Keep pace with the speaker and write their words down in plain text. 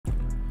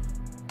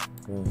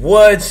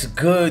What's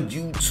good,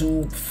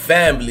 YouTube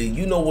family?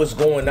 You know what's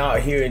going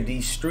out here in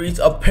these streets.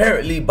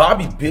 Apparently,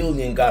 Bobby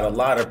Billion got a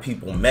lot of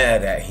people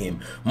mad at him.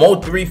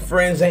 Mo3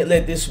 friends ain't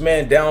let this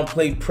man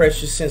downplay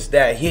pressure since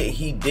that hit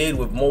he did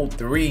with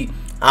Mo3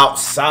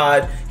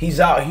 outside. He's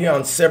out here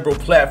on several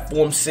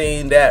platforms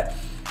saying that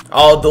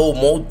although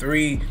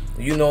Mo3,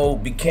 you know,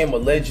 became a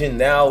legend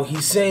now,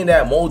 he's saying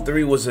that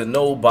Mo3 was a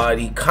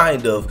nobody,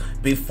 kind of,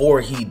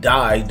 before he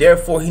died.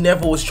 Therefore, he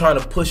never was trying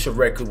to push a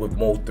record with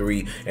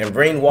Mo3. And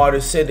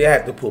Rainwater said they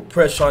had to put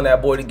pressure on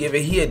that boy to give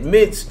it. He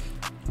admits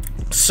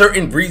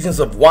certain reasons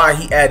of why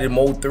he added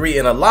Mo3,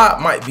 and a lot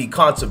might be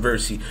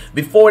controversy.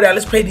 Before that,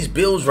 let's pay these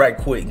bills right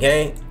quick,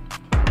 gang.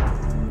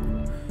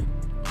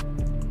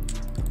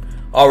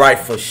 Alright,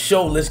 for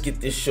sure, let's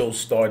get this show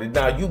started.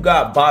 Now, you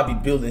got Bobby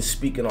Billion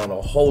speaking on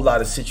a whole lot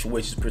of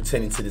situations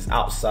pertaining to this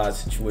outside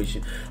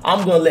situation.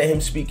 I'm going to let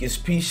him speak his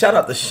piece. Shout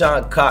out to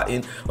Sean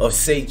Cotton of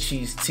Say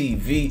Cheese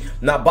TV.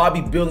 Now, Bobby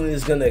Billion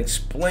is going to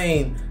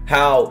explain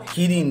how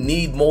he didn't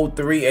need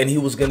Mo3 and he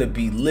was going to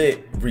be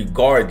lit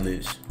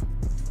regardless.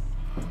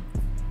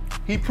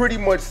 He pretty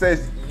much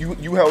says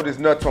you held his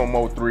nuts on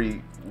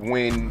Mo3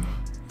 when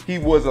he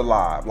was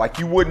alive. Like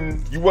you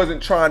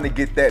wasn't trying to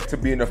get that to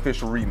be an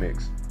official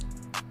remix.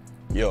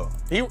 Yo,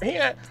 he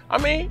had, I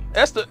mean,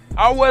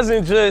 I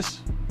wanted the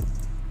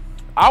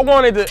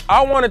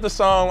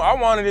song, I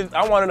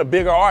wanted a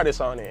bigger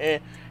artist on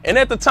it. And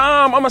at the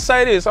time, I'm gonna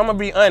say this, I'm gonna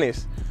be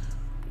honest.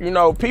 You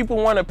know, people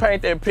want to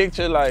paint that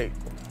picture like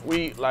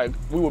we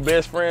were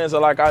best friends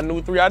or like I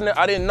knew 3.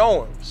 I didn't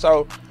know him.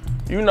 So,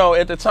 you know,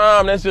 at the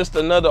time, that's just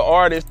another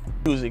artist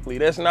musically.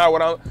 That's not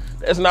what I'm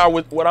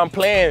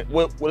playing,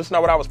 it's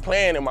not what I was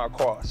playing in my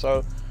car.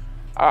 So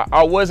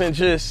I wasn't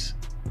just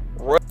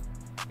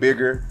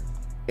bigger.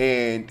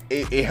 And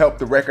it helped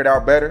the record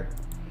out better?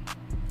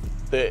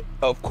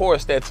 Of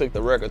course, that took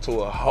the record to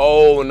a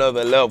whole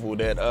nother level.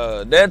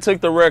 That took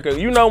the record.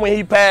 You know, when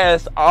he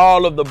passed,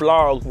 all of the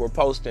blogs were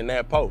posting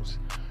that post.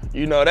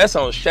 You know, that's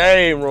on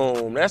Shade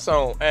Room. That's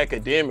on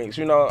Academics.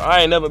 You know,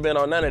 I ain't never been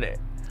on none of that.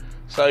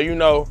 So, you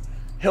know,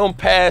 him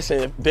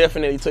passing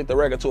definitely took the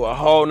record to a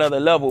whole nother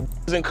level.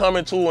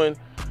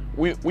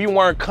 We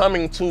weren't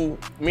coming to,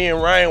 me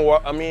and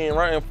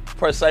Ryan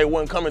per se,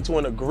 wasn't coming to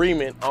an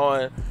agreement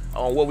on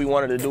what we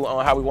wanted to do,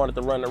 on how we wanted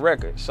to run the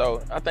record.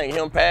 So I think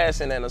him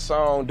passing and the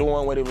song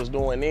doing what it was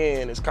doing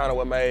then is kind of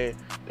what made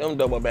them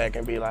double back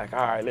and be like, all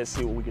right, let's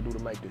see what we can do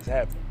to make this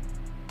happen.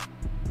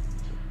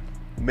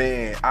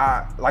 Man,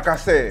 like I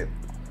said,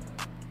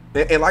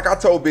 and like I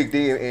told Big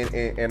D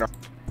and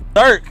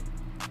Dirk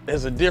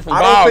is a different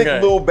ball I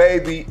game.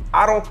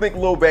 don't think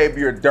Lil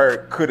Baby or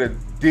Dirk could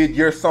have did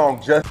your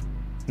song just.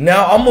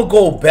 Now, I'm going to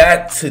go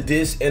back to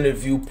this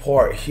interview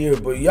part here,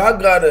 but y'all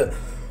got to,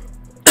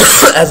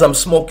 as I'm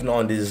smoking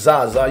on this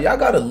Zaza, y'all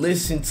got to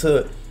listen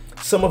to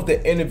some of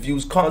the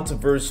interviews,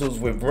 controversials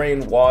with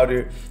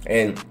Rainwater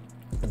and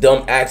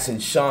them asking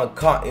Sean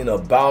Cotton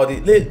about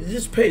it.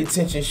 Just pay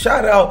attention.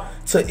 Shout out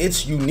to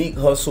It's Unique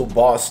Hustle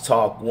Boss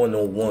Talk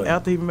 101.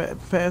 After he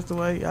passed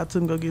away, I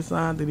took him to go get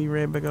signed, and he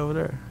ran back over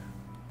there.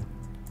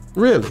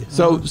 Really?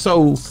 So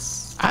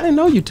I didn't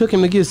know you took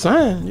him to get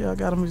signed. Yeah, I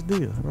got him his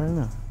deal right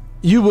now.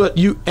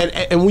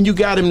 And when you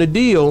got him the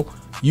deal,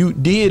 you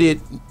did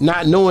it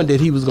not knowing that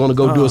he was gonna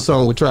go do a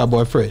song with Tri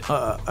Boy Fred.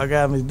 I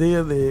got him his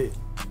deal.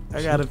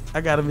 I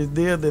got him his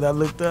deal. That I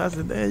looked up. I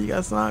said, "Damn, you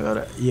got a song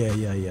over there?"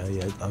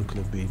 Yeah.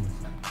 Oakland beat me.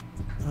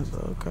 I said,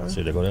 "Okay."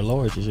 Shit, they go that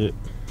loyalty shit.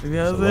 You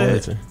know what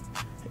I'm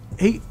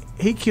saying?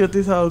 He killed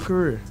his whole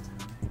career.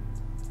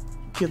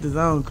 Killed his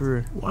own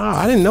career. Wow,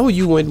 I didn't know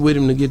you went with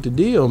him to get the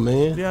deal,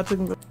 man. Yeah, I took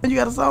him. You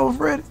got a song with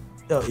Freddie?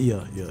 Oh,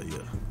 yeah.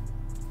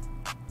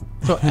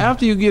 So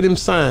after you get him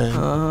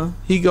signed,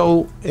 he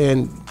go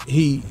and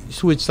he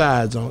switch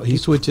sides on. He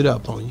switch it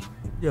up on you.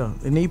 Yeah,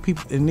 and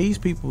these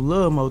people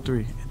love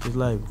Mo3 at this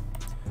label.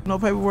 No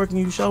paperwork, and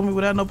you show me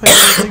without no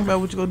paperwork. Think about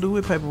what you gonna do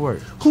with paperwork.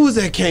 Who was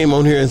that came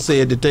on here and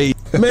said that they,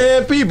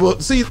 man, people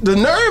see the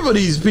nerve of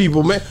these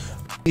people, man.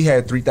 He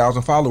had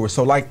 3,000 followers,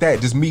 so like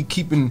that, just me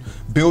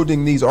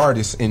building these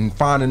artists and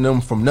finding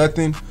them from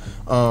nothing.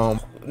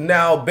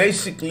 Now,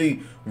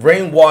 basically,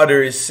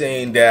 Rainwater is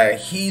saying that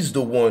he's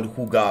the one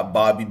who got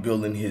Bobby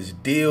Billion his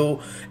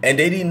deal, and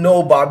they didn't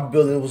know Bobby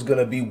Billion was going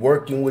to be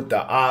working with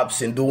the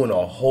ops and doing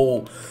a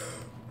whole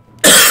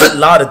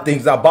lot of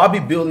things. Now, Bobby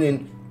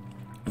Billion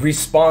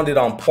responded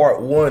on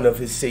part 1 of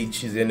his Say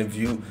Cheese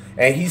interview,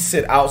 and he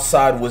said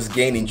Outside was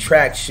gaining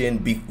traction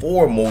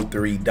before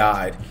Mo3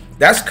 died.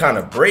 That's kind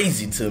of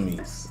crazy to me.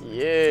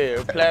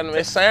 Yeah, platinum.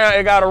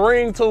 It got a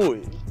ring to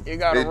it. It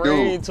got a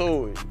ring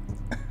to it.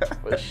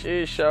 But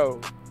shit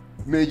show.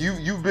 Man,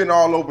 you've been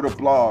all over the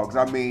blogs.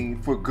 I mean,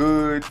 for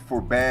good,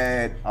 for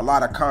bad, a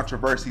lot of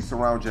controversy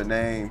surrounds your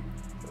name.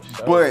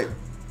 Sure. But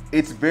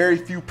it's very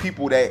few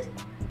people that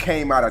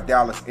came out of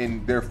Dallas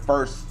and their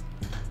first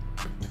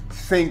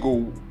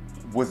single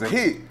was a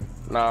hit.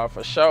 Nah,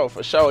 for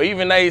sure.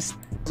 Even let's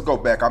go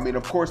back. I mean,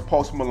 of course,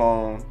 Post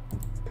Malone.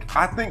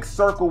 I think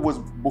Circle was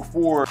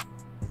before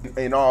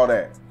and all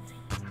that.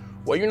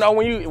 Well, you know,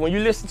 when you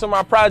listen to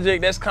my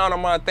project, that's kind of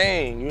my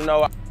thing. You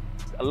know,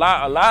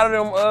 a lot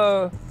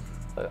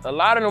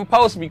of them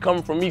posts be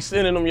coming from me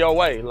sending them your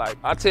way. Like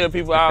I tell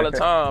people all the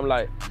time,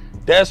 like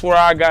that's where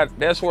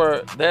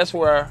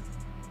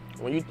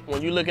when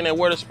you looking at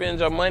where to spend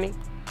your money.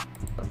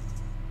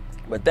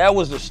 But that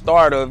was the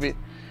start of it.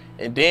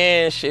 And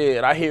then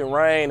shit, I hit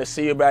Rain to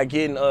see about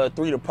getting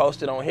 3 to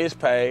post it on his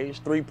page.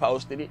 3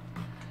 posted it.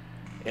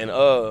 And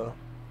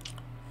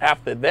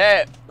after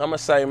that, I'm gonna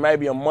say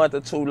maybe a month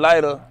or 2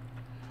 later,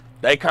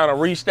 they kind of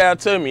reached out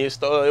to me.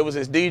 It was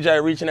this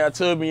DJ reaching out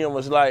to me and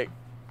was like,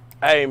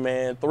 hey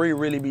man, 3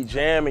 really be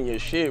jamming your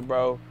shit,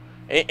 bro.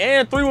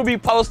 And 3 would be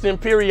posting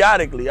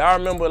periodically. I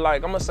remember,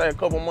 like, I'm gonna say a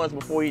couple months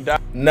before he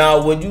died.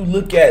 Now, when you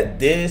look at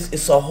this,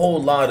 it's a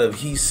whole lot of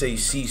he say,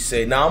 she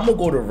say. Now, I'm gonna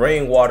go to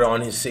Rainwater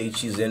on his Say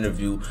Cheese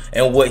interview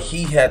and what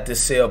he had to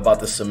say about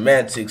the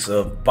semantics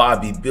of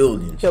Bobby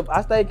Billions.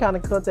 I stayed kind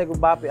of in contact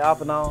with Bobby off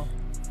and on.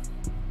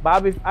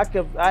 Bobby, I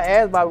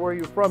asked Bobby where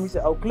he was from. He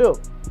said, Oak Cliff.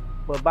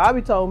 But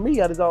Bobby told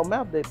me out his own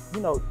mouth that,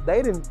 you know,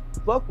 they didn't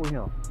fuck with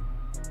him.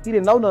 He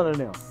didn't know none of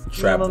them.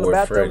 Trap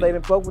Boy Freddy. They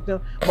didn't fuck with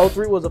him.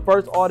 Mo3 was the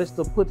first artist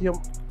to put him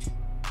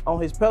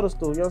on his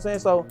pedestal. You know what I'm saying?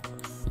 So,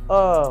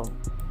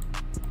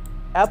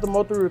 after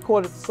Mo3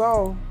 recorded the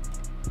song,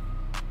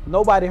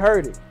 nobody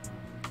heard it.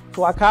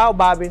 So I called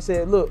Bobby and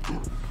said, look,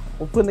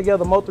 we're putting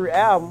together a Mo3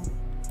 album.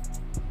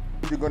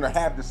 You're gonna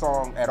have the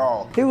song at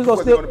all. He was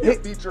still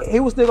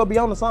gonna be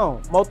on the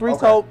song. Mo3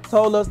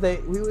 told us that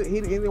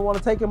he didn't want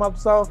to take him off the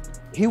song.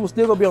 He was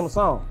still gonna be on the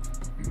song.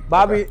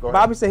 Bobby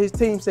said his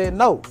team said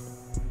no.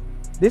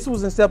 This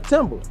was in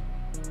September.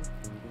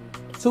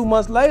 2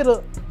 months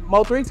later,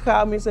 Mo3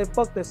 called me and said,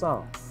 fuck that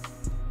song.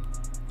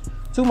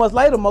 2 months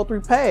later,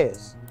 Mo3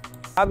 passed.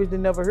 Obviously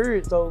never heard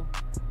it, so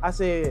I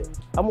said,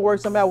 I'm gonna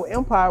work something out with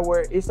Empire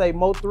where it say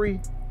Mo3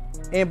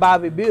 and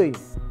Bobby Billion.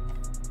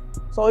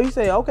 So he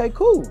said, okay,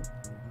 cool.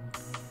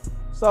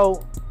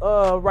 So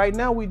right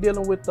now we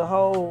dealing with the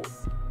whole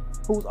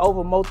who's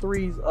over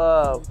Mo3's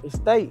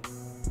estate.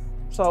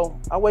 So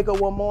I wake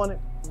up one morning,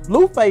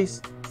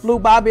 Blueface flew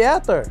Bobby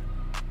out there.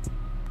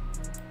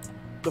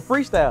 The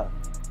freestyle.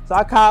 So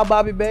I called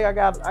Bobby back. I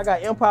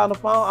got Empire on the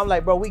phone. I'm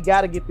like, bro, we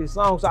gotta get this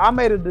song. So I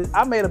made a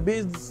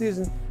business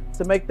decision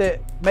to make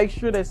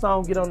sure that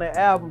song get on that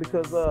album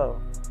because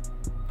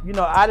you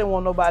know, I didn't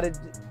want nobody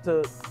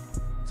to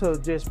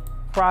just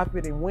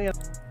profit and win.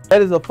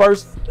 That is the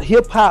first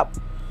hip hop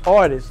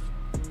artist,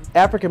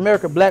 African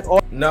American black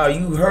artist. Now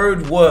you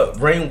heard what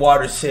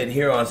Rainwater said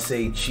here on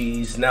Say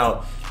Cheese.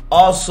 Now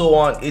also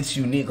on It's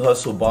Unique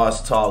Hustle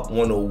Boss Talk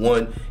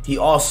 101, he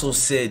also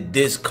said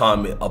this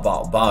comment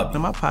about Bobby.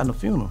 My partner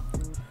funeral.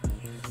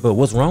 But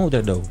what's wrong with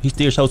that though? He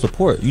still showed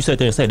support. You sat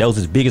there and said that was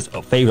his biggest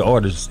favorite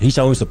artist. He's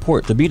showing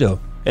support to be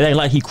though. It ain't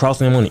like he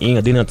crossing him on the end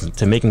or did nothing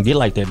to make him get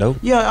like that though.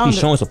 Yeah, he's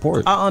showing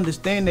support. I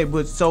understand that,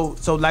 but so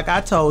like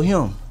I told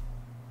him,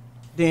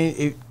 then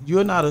if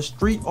you're not a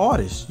street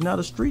artist, you're not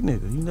a street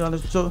nigga. You know,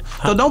 so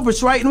don't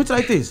persuade. Let me tell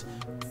you like this,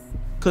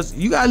 cause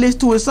you gotta listen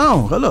to his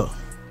song. Hello.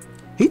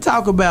 He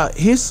talk about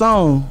his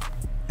song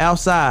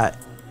outside.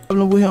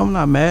 I'm with him, I'm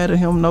not mad at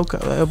him, no,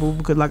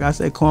 because like I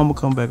said, karma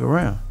come back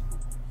around.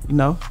 You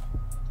know,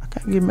 I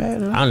can't get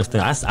mad at him. I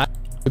understand. I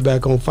Get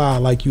back on fire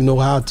like you know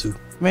how to.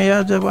 Man,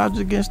 I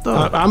just getting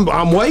started.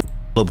 I'm waiting.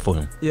 look for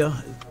him. Yeah,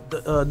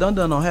 done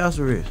on house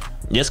arrest.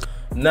 Yes.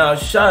 Now,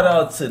 shout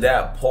out to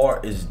that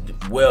part as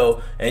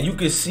well, and you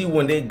can see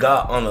when they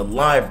got on a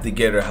live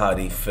together how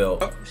they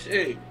felt.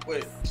 Shit,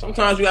 but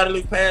sometimes you gotta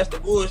look past the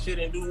bullshit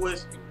and do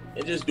what's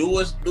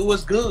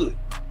good.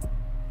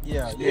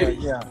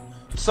 Yeah.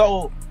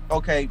 So,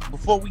 okay,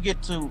 before we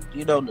get to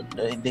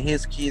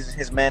his kids,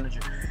 his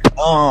manager,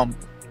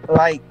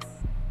 like,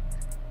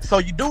 so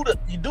you do the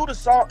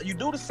song,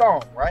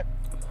 right?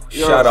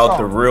 Shout out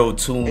the Real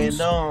Tunes. And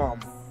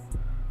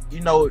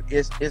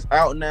it's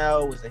out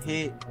now. It's a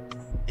hit.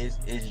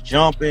 It's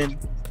jumping.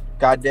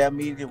 Goddamn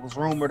me! It was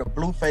rumored the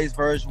Blueface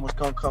version was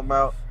gonna come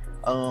out.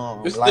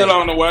 It's still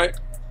on the way.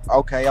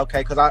 Okay,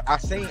 because I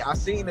seen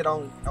it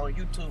on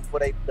YouTube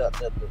where they took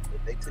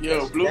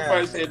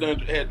Blueface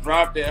had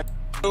dropped that.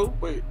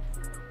 Wait,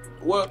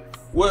 what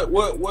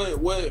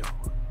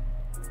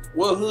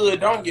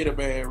hood don't get a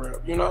bad rap?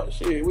 You know,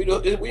 shit, we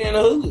in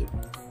the hood.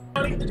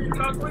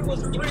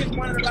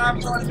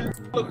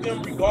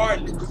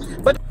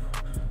 But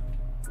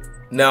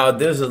now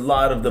there's a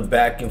lot of the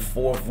back and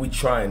forth. We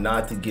trying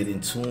not to get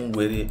in tune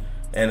with it,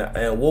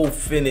 and we'll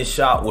finish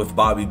out with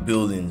Bobby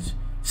Billions'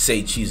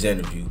 Say Cheese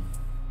interview.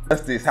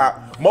 That's this how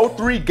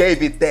Mo3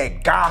 gave it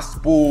that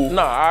gospel.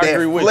 No, I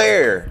agree with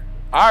flair. you.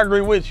 I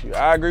agree with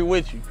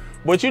you.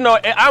 But I'm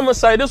gonna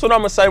say this. What I'm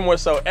gonna say more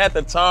so. At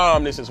the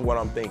time, this is what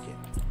I'm thinking.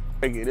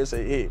 This a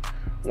hit.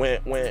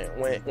 When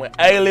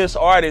A-list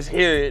artists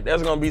hear it,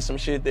 there's gonna be some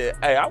shit that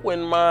I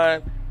wouldn't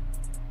mind.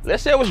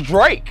 Let's say it was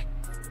Drake.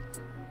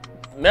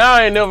 Now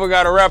I ain't never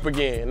got to rap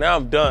again. Now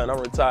I'm done. I'm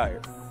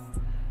retired.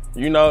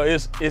 You know,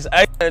 it's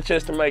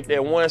just to make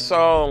that one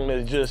song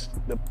that's just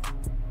the.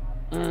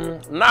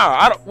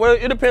 Well,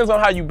 it depends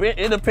on how you been.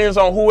 It depends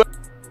on who.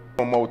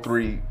 On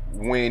Mo3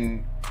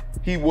 when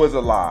he was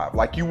alive,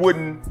 like you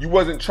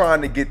wasn't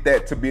trying to get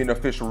that to be an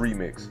official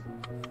remix.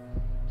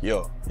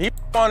 yeah. He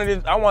wanted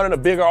it, I wanted a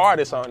bigger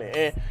artist on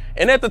it.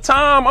 And at the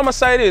time, I'm gonna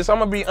say this, I'm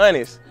gonna be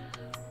honest.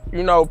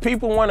 You know,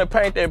 people want to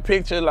paint that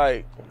picture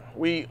like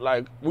we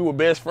were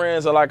best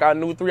friends, or like I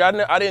knew 3.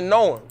 I didn't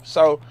know him.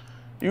 So,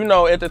 you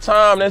know, at the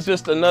time, that's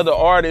just another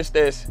artist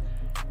that's,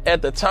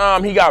 at the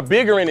time, he got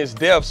bigger in his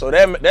depth. So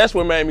that's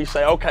what made me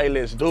say, okay,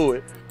 let's do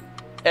it.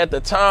 At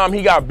the time,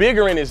 he got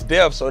bigger in his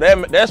depth. So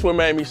that's what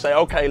made me say,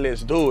 okay,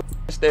 let's do it.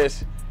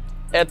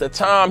 At the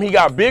time, he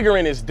got bigger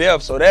in his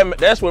depth. So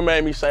that's what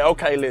made me say,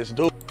 okay, let's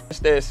do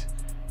it.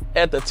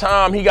 At the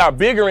time, he got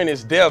bigger in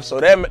his depth. So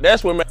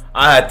that's what made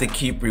I had to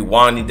keep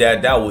rewinding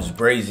that. That was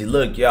crazy.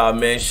 Look, y'all,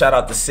 man, shout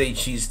out to Say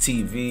Cheese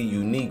TV,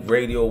 Unique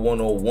Radio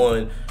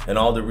 101, and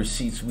all the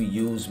receipts we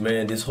use,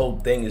 man. This whole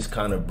thing is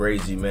kind of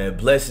brazy, man.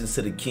 Blessings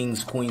to the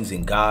kings, queens,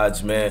 and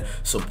gods, man.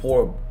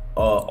 Support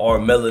our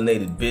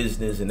melanated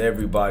business and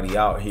everybody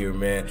out here,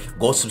 man.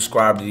 Go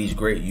subscribe to these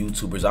great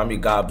YouTubers. I'm your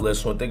God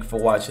bless one. Thank you for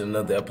watching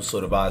another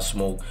episode of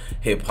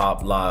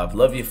Ismokehiphop Live.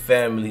 Love your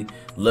family,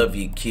 love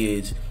your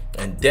kids,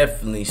 and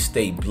definitely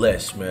stay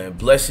blessed, man.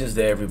 Blessings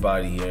to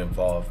everybody here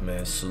involved,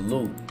 man.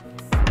 Salute.